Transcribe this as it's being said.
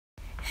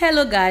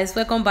Hello guys,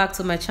 welcome back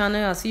to my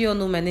channel. As you all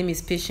know, my name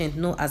is Patient,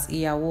 known as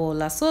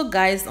Iyawola. So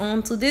guys,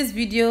 on today's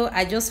video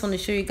I just want to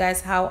show you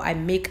guys how I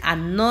make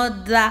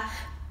another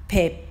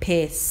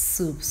pepper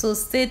soup. So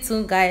stay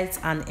tuned guys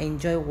and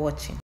enjoy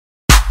watching.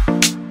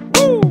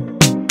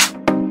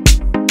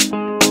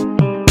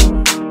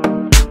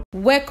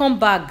 Welcome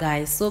back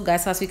guys. So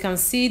guys, as you can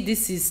see,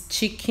 this is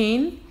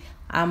chicken.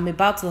 I'm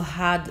about to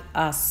add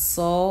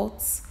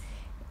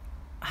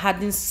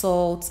adding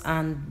salt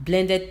and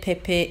blended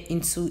pepper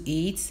into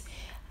it,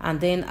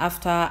 and then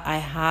after I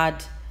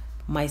had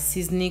my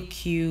seasoning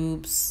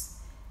cubes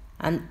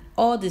and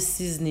all the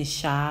seasoning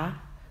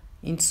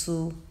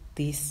into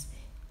this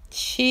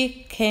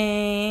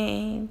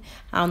chicken,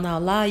 and I'll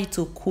allow it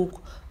to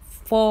cook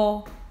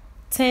for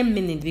 10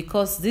 minutes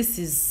because this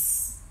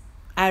is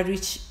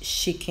Irish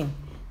chicken,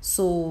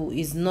 so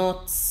it's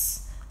not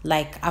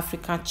like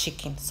African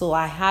chicken. So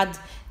I had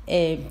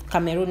a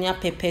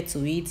Cameroonian pepper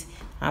to it.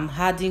 I'm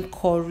adding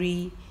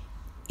curry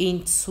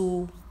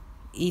into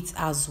it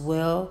as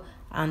well,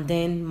 and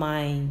then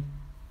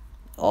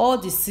all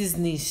the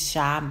seasonings.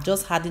 I'm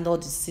just adding all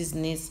the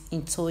seasonings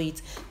into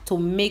it to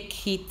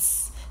make it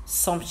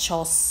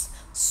sumptuous,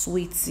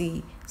 sweet.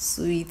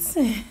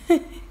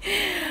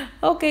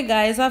 Okay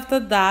guys,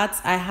 after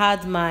that I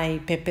had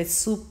my pepper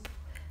soup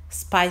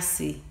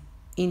spicy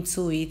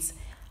into it,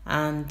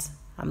 and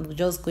I'm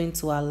just going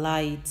to allow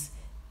it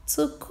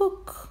to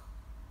cook.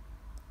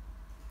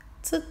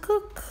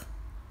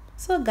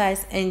 So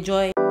guys,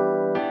 enjoy.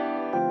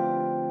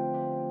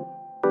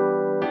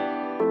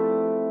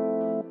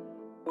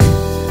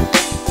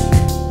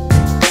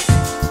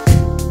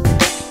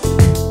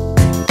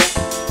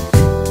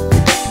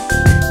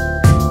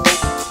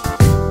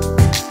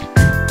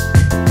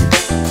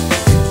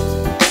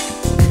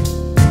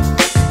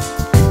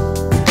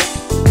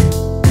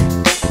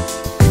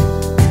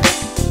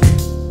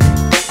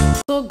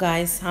 So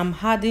guys, I'm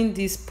adding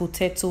this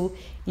potato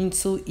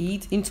into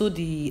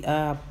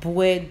the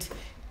boiled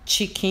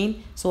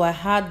chicken. So I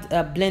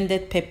had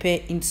blended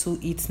pepper into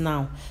it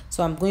now.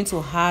 So I'm going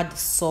to add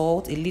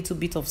salt, a little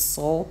bit of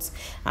salt,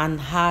 and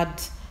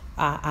add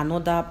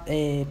another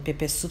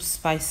pepper soup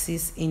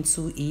spices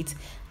into it,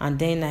 and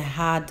then I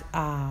had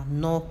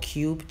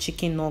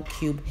chicken nut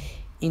cube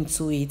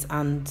into it.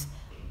 And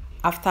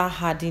after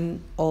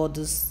adding all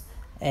those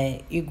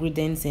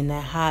ingredients, and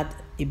I had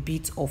a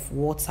bit of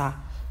water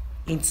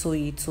into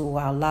it to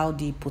allow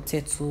the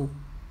potato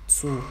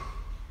to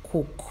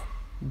cook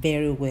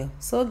very well.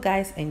 So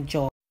guys,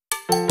 enjoy.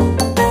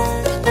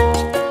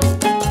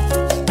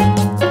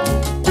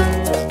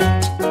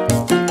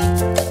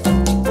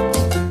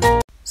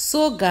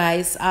 So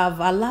guys, I've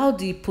allowed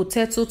the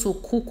potato to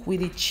cook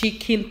with the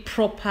chicken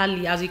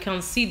properly. As you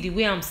can see, the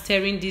way I'm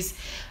stirring this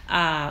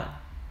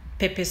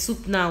pepper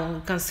soup now,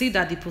 you can see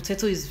that the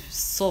potato is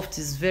soft,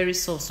 is very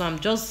soft. So I'm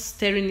just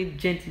stirring it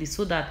gently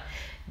so that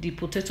the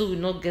potato will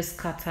not get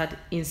scattered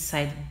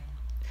inside.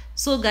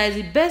 So guys,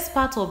 the best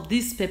part of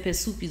this pepper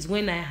soup is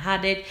when I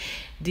added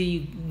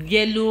the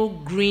yellow,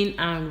 green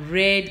and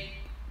red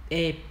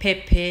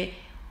pepper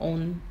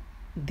on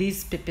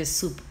this pepper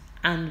soup,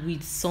 and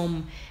with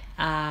some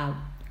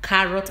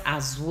carrot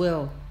as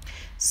well.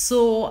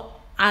 So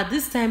at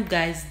this time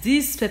guys,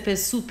 this pepper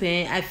soup,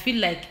 I feel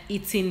like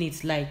eating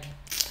it, like,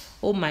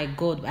 oh my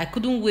god, I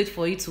couldn't wait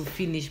for it to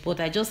finish. But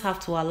I just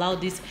have to allow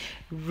this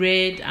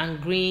red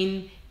and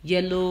green,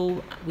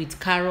 yellow with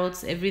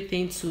carrots,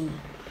 everything to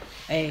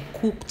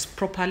cooked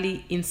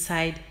properly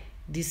inside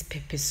this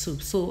pepper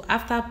soup. So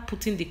after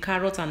putting the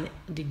carrot and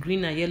the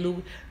green and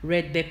yellow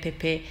red bell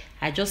pepper,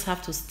 I just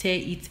have to stir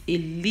it a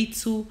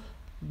little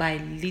by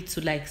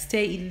little, like stir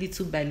it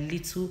little by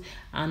little,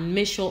 and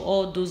make sure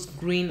all those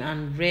green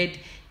and red,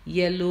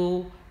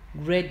 yellow,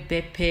 red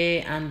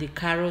pepper and the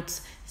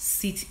carrots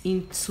sit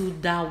into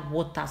that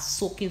water,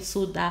 soak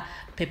into that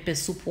pepper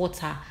soup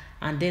water.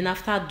 And then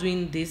after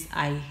doing this,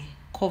 I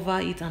cover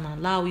it and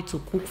allow it to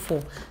cook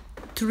for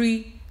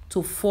 3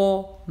 to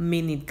 4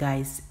 minutes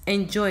guys.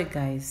 Enjoy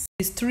guys.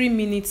 It's 3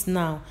 minutes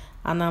now,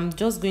 and I'm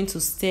just going to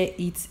stir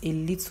it a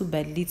little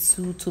by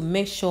little to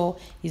make sure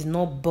it's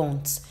not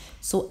burnt.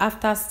 So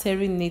after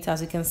stirring it,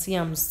 as you can see,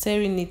 I'm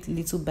stirring it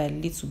little by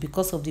little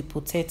because of the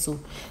potato.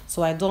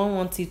 So I don't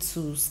want it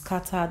to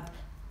scatter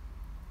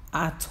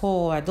at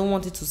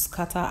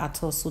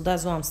all. So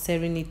that's why I'm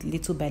stirring it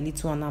little by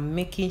little, and I'm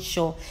making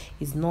sure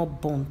it's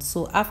not burnt.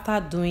 So after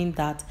doing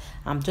that,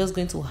 I'm just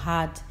going to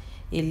add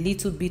a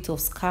little bit of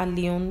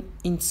scallion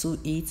into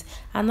it,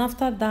 and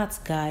after that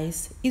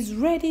guys, it's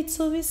ready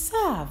to be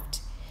served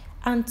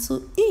and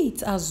to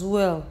eat as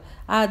well.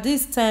 At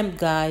this time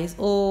guys,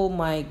 oh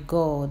my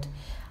god,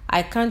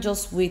 I can't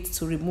just wait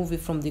to remove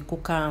it from the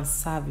cooker and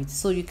serve it.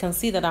 So you can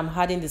see that I'm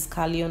adding the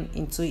scallion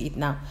into it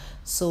now.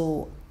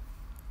 So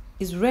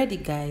it's ready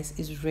guys,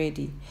 it's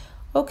ready.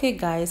 Okay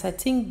guys, I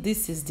think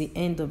this is the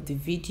end of the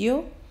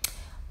video.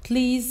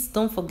 Please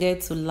don't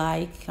forget to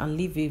like and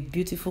leave a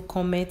beautiful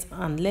comment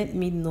and let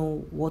me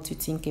know what you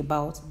think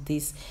about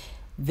this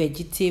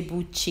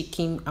vegetable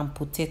chicken and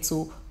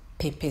potato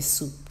pepper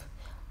soup.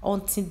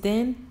 Until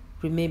then,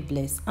 remain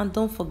blessed, and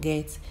don't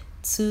forget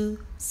to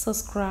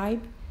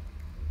subscribe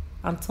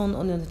and turn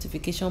on your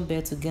notification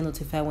bell to get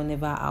notified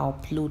whenever I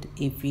upload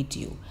a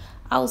video.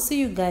 I'll see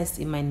you guys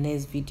in my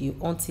next video.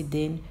 Until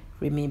then,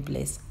 remain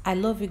blessed. I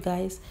love you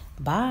guys.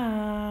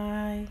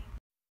 Bye.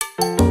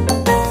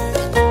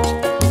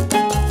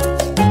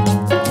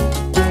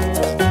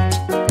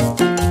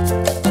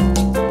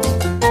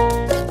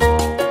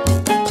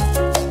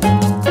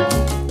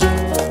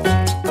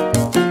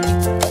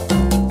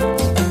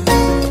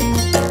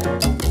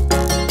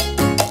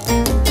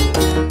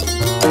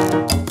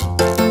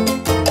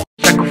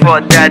 For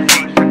daddy,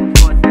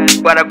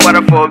 guara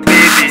for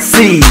baby.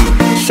 See,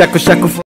 shaku for